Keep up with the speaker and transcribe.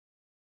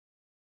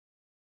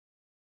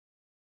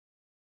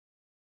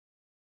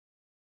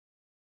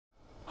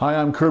Hi,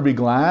 I'm Kirby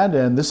Glad,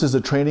 and this is a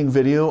training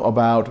video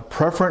about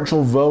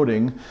preferential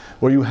voting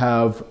where you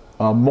have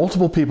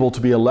multiple people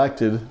to be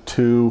elected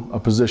to a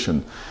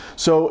position.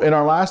 So in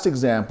our last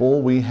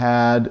example, we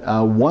had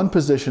one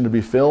position to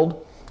be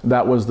filled.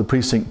 That was the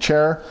precinct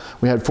chair.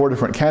 We had 4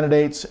 different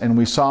candidates, and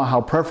we saw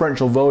how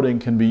preferential voting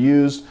can be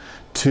used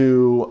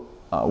to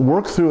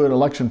work through an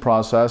election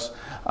process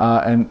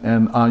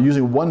and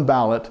using one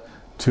ballot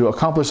to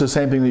accomplish the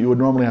same thing that you would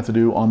normally have to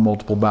do on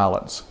multiple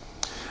ballots.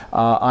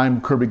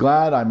 I'm Kirby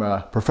Glad. I'm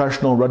a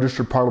professional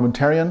registered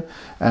parliamentarian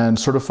and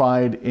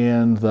certified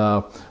in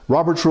the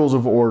Robert's Rules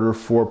of Order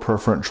for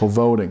preferential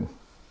voting.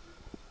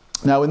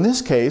 Now in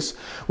this case,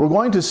 we're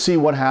going to see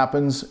what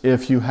happens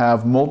if you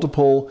have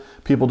multiple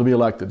people to be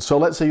elected. So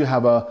let's say you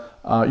have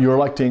you're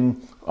electing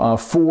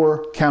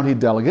 4 county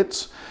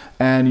delegates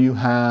and you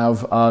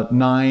have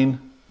 9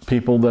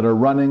 people that are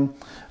running.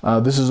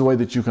 This is a way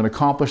that you can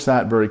accomplish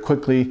that very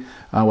quickly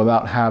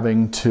without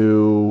having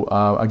to,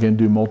 again,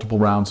 do multiple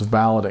rounds of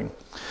balloting.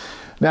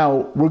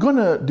 Now, we're going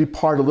to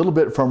depart a little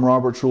bit from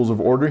Robert's Rules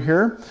of Order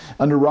here.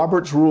 Under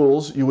Robert's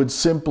Rules, you would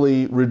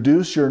simply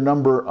reduce your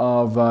number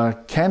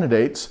of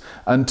candidates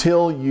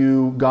until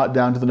you got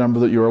down to the number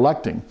that you're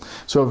electing.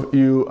 So if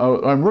you,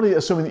 I'm really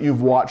assuming that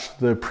you've watched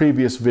the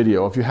previous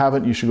video. If you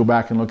haven't, you should go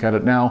back and look at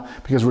it now,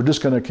 because we're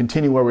just going to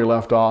continue where we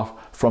left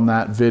off from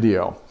that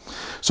video.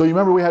 So you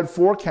remember we had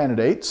 4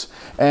 candidates,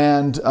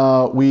 and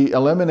we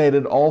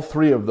eliminated all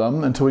 3 of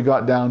them until we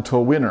got down to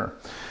a winner.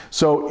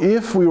 So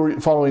if we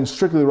were following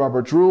strictly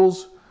Robert's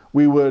Rules,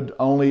 we would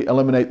only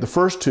eliminate the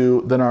first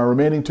 2, then our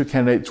remaining 2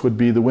 candidates would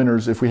be the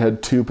winners if we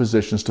had 2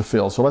 positions to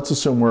fill. So let's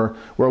assume we're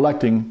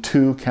electing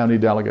 2 county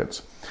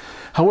delegates.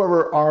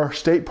 However, our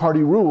state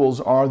party rules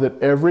are that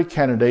every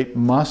candidate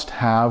must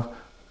have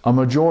a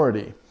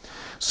majority.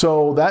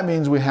 So that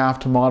means we have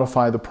to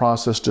modify the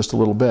process just a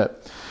little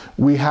bit.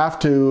 We have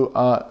to,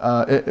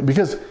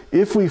 because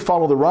if we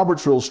follow the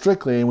Robert's Rules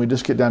strictly and we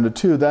just get down to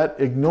 2, that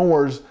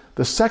ignores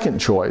the second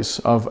choice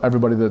of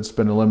everybody that's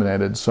been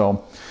eliminated.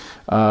 So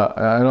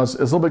I know it's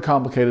a little bit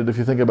complicated. If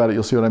you think about it,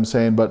 you'll see what I'm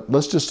saying, but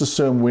let's just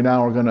assume we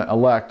now are going to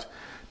elect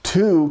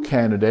 2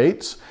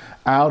 candidates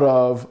out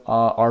of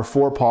our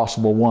 4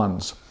 possible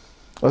ones.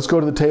 Let's go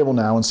to the table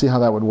now and see how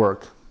that would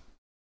work.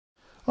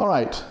 All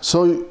right,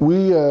 so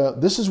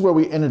this is where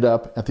we ended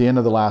up at the end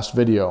of the last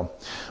video.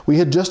 We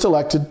had just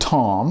elected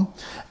Tom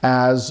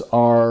as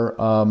our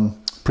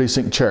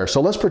precinct chair.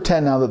 So let's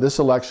pretend now that this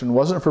election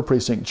wasn't for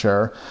precinct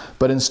chair,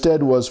 but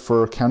instead was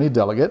for county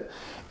delegate.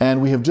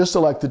 And we have just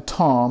elected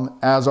Tom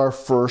as our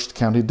first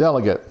county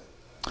delegate.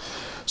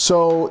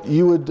 So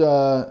you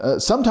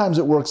would, sometimes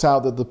it works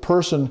out that the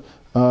person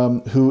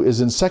who is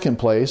in second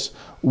place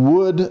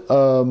would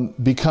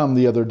become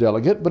the other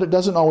delegate, but it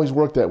doesn't always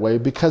work that way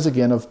because,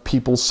 again, of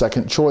people's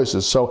second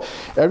choices. So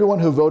everyone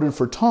who voted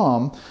for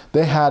Tom,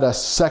 they had a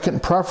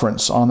second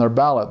preference on their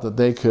ballot that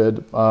they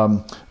could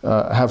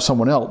have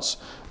someone else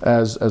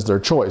as their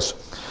choice.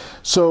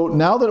 So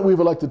now that we've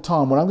elected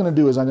Tom, what I'm going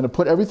to do is I'm going to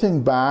put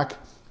everything back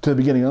to the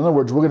beginning. In other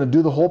words, we're going to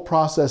do the whole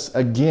process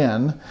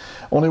again,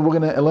 only we're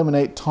going to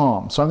eliminate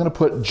Tom. So I'm going to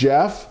put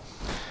Jeff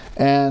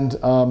and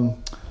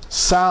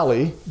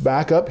Sally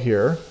back up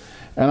here,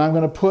 and I'm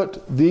going to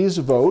put these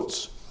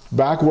votes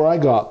back where I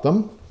got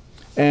them.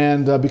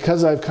 And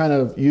because I've kind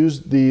of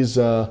used these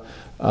this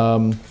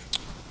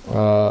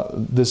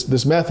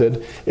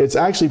method, it's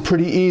actually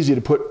pretty easy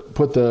to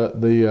put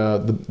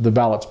the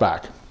ballots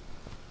back.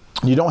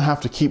 You don't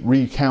have to keep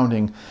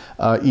recounting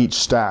each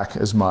stack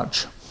as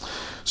much.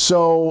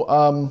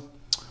 So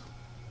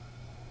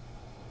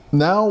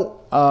now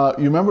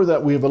you remember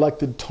that we've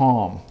elected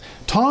Tom.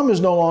 Tom is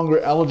no longer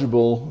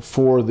eligible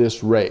for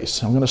this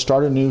race. I'm going to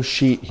start a new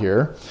sheet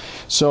here.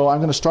 So I'm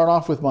going to start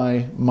off with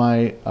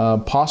my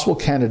possible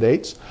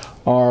candidates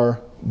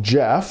are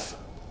Jeff,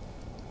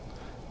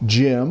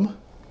 Jim,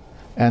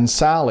 and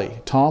Sally.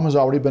 Tom has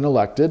already been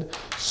elected.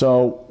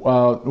 So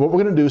what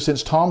we're going to do,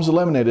 since Tom's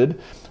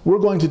eliminated, we're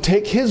going to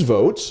take his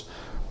votes,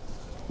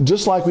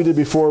 just like we did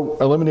before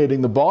eliminating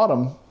the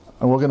bottom,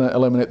 and we're going to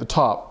eliminate the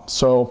top.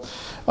 So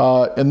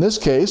in this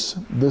case,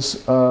 this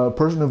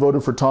person who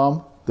voted for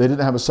Tom, they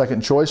didn't have a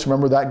second choice.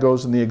 Remember, that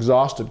goes in the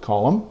exhausted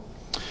column.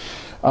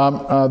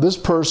 This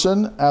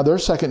person, their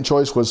second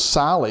choice was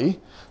Sally,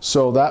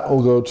 so that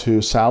will go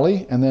to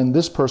Sally. And then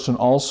this person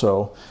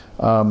also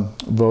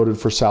voted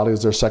for Sally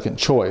as their second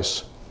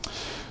choice.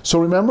 So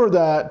remember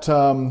that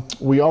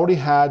we already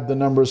had the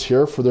numbers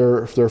here for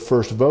their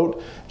first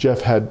vote.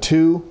 Jeff had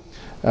 2.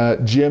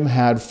 Jim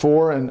had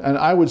 4, and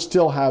I would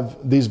still have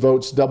these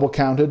votes double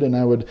counted, and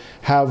I would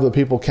have the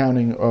people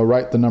counting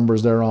write the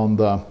numbers there on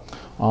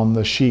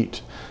the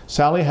sheet.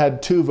 Sally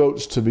had 2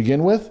 votes to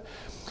begin with.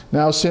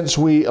 Now, since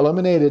we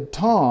eliminated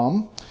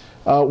Tom,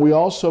 we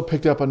also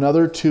picked up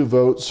another 2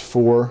 votes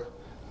for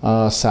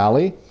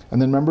Sally.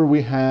 And then remember,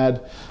 we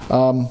had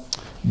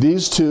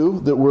these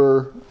 2 that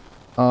were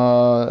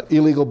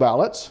illegal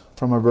ballots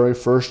from our very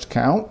first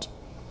count.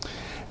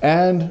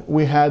 And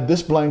we had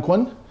this blank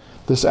one,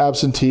 this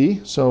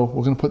absentee, so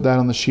we're going to put that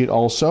on the sheet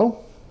also.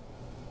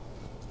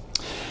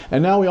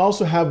 And now we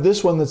also have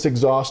this one that's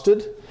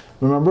exhausted,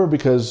 remember,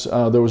 because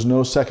there was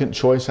no second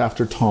choice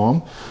after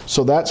Tom.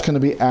 So that's going to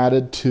be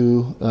added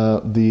to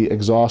the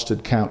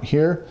exhausted count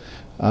here,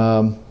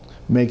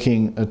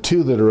 making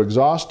 2 that are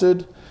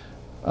exhausted.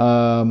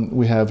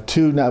 We have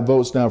 2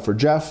 votes now for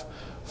Jeff,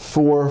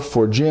 4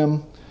 for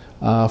Jim,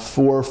 4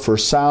 for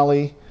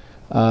Sally,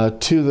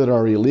 2 that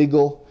are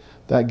illegal.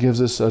 That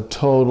gives us a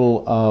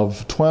total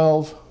of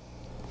 12,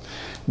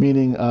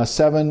 meaning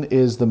 7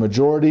 is the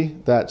majority.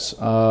 That's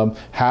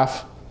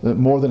half,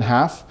 more than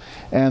half.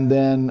 And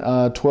then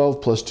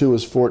 12 plus 2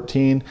 is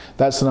 14.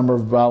 That's the number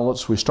of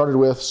ballots we started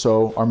with,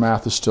 so our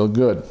math is still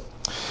good.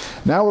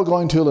 Now we're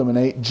going to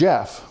eliminate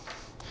Jeff.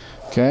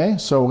 Okay,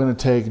 so we're going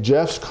to take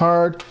Jeff's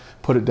card,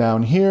 put it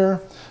down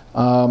here.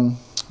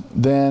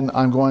 Then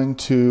I'm going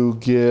to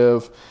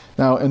give,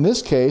 now in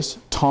this case,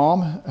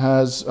 Tom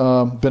has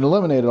been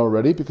eliminated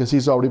already because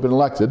he's already been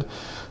elected.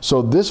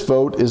 So this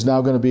vote is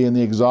now going to be in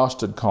the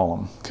exhausted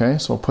column. Okay,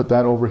 so I'll put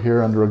that over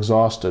here under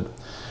exhausted.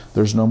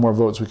 There's no more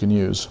votes we can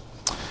use.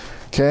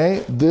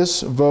 Okay,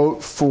 this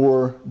vote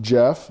for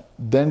Jeff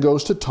then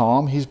goes to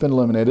Tom. He's been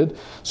eliminated.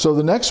 So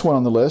the next one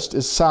on the list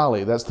is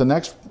Sally. That's the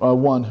next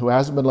one who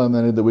hasn't been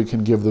eliminated that we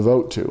can give the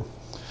vote to.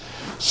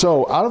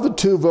 So out of the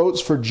 2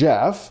 votes for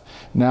Jeff,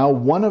 now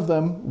one of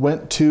them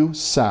went to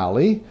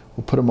Sally.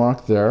 We'll put a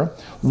mark there.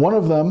 One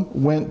of them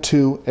went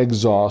to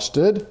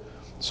exhausted.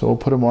 So we'll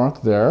put a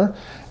mark there.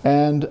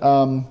 And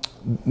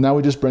now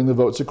we just bring the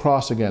votes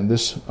across again.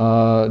 This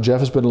Jeff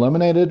has been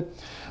eliminated.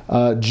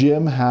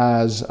 Jim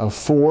has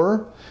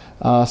 4.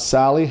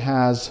 Sally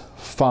has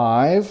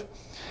 5.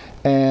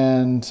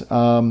 And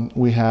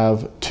we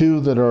have 2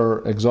 that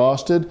are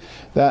exhausted.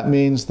 That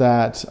means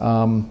that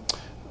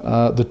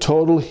the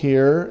total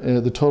here,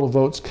 the total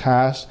votes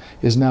cast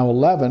is now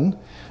 11,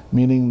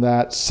 meaning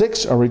that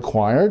 6 are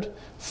required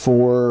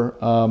for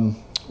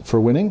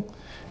winning.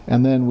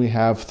 And then we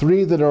have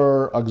 3 that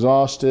are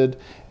exhausted,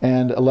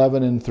 and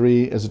 11 and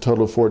 3 is a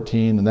total of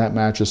 14, and that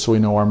matches, so we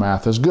know our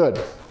math is good.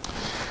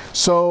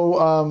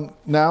 So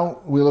now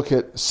we look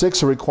at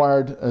 6 are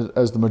required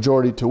as the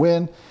majority to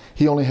win.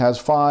 He only has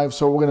 5,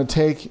 so we're going to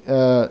take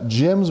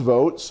Jim's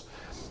votes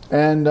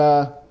and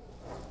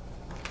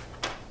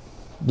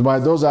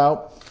divide those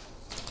out.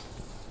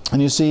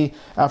 And you see,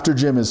 after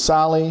Jim is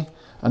Sally,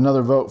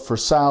 another vote for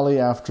Sally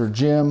after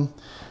Jim.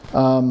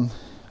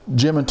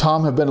 Jim and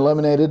Tom have been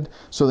eliminated,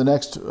 so the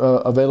next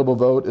available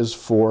vote is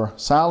for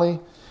Sally,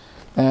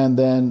 and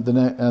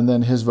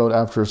then his vote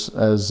after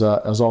is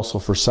also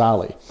for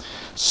Sally.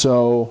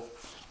 So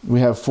we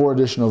have 4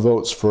 additional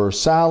votes for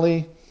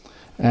Sally,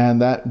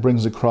 and that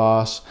brings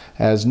across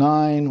as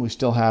 9. We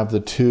still have the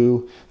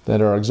 2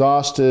 that are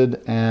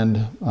exhausted,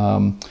 and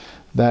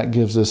that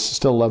gives us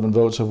still 11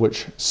 votes, of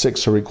which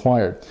 6 are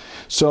required.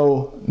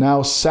 So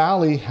now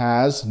Sally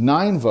has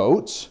 9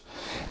 votes,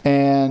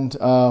 and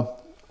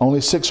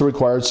only 6 are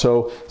required,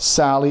 so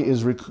Sally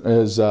is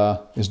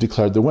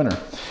declared the winner.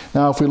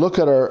 Now, if we look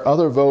at our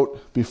other vote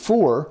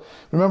before,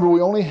 remember we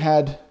only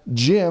had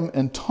Jim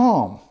and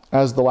Tom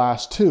as the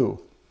last 2.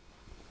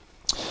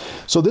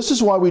 So this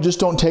is why we just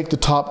don't take the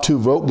top 2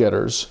 vote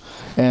getters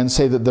and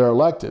say that they're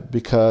elected,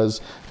 because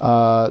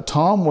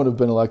Tom would have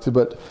been elected,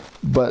 but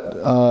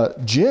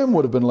Jim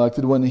would have been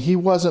elected when he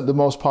wasn't the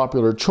most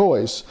popular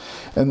choice.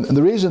 And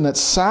the reason that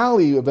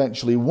Sally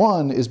eventually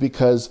won is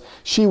because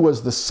she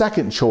was the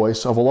second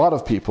choice of a lot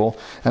of people,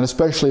 and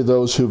especially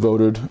those who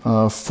voted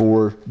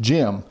for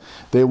Jim.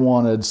 They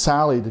wanted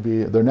Sally to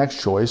be their next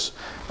choice,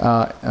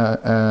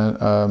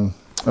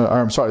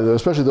 I'm sorry,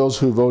 especially those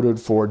who voted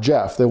for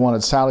Jeff. They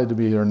wanted Sally to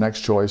be their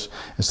next choice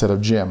instead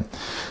of Jim.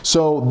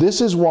 So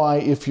this is why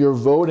if you're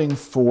voting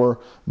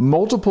for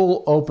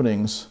multiple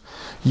openings,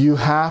 you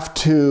have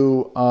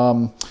to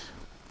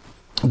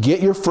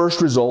get your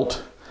first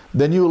result,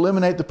 then you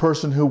eliminate the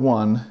person who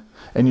won,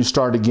 and you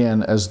start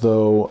again as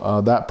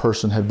though that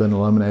person had been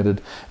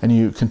eliminated, and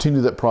you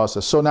continue that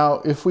process. So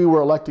now if we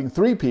were electing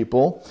 3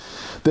 people,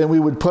 then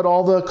we would put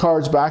all the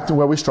cards back to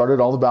where we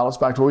started, all the ballots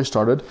back to where we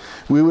started.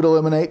 We would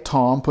eliminate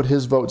Tom, put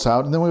his votes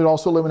out, and then we would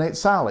also eliminate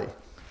Sally.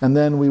 And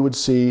then we would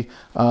see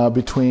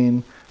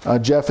between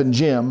Jeff and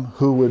Jim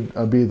who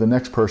would be the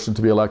next person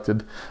to be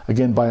elected,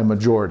 again by a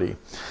majority.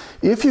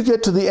 If you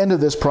get to the end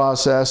of this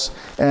process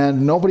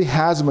and nobody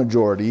has a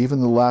majority, even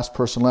the last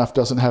person left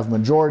doesn't have a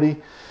majority,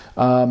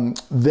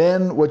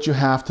 then what you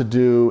have to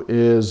do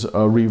is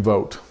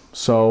re-vote.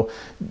 So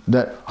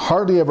that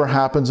hardly ever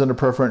happens under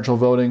preferential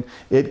voting.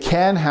 It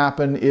can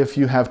happen if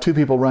you have 2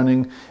 people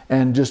running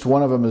and just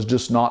one of them is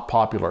just not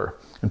popular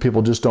and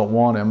people just don't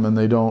want him and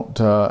they don't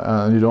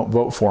you don't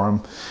vote for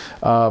him.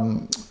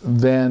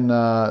 Then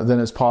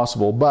it's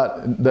possible,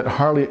 but that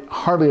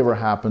hardly ever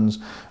happens.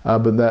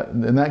 But that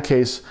in that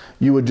case,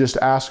 you would just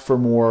ask for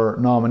more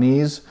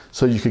nominees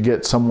so you could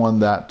get someone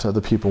that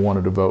the people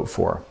wanted to vote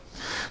for.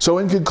 So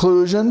in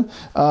conclusion,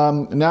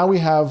 now we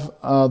have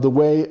the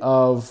way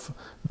of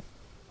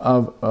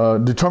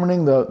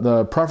determining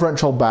the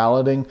preferential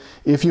balloting.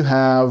 If you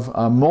have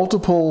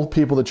multiple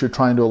people that you're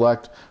trying to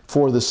elect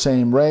for the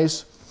same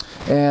race,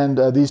 And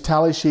these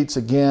tally sheets,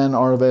 again,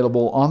 are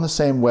available on the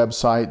same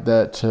website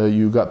that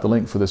you got the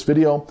link for this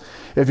video.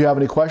 If you have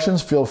any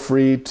questions, feel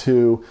free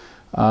to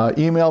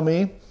email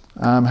me.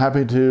 I'm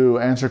happy to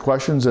answer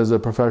questions as a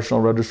professional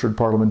registered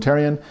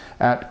parliamentarian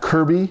at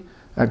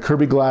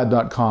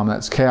kirby@kirbyglad.com.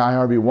 That's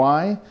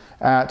Kirby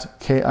at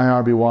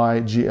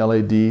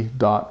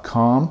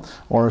KIRBYGLAD.com,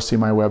 or see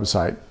my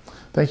website.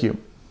 Thank you.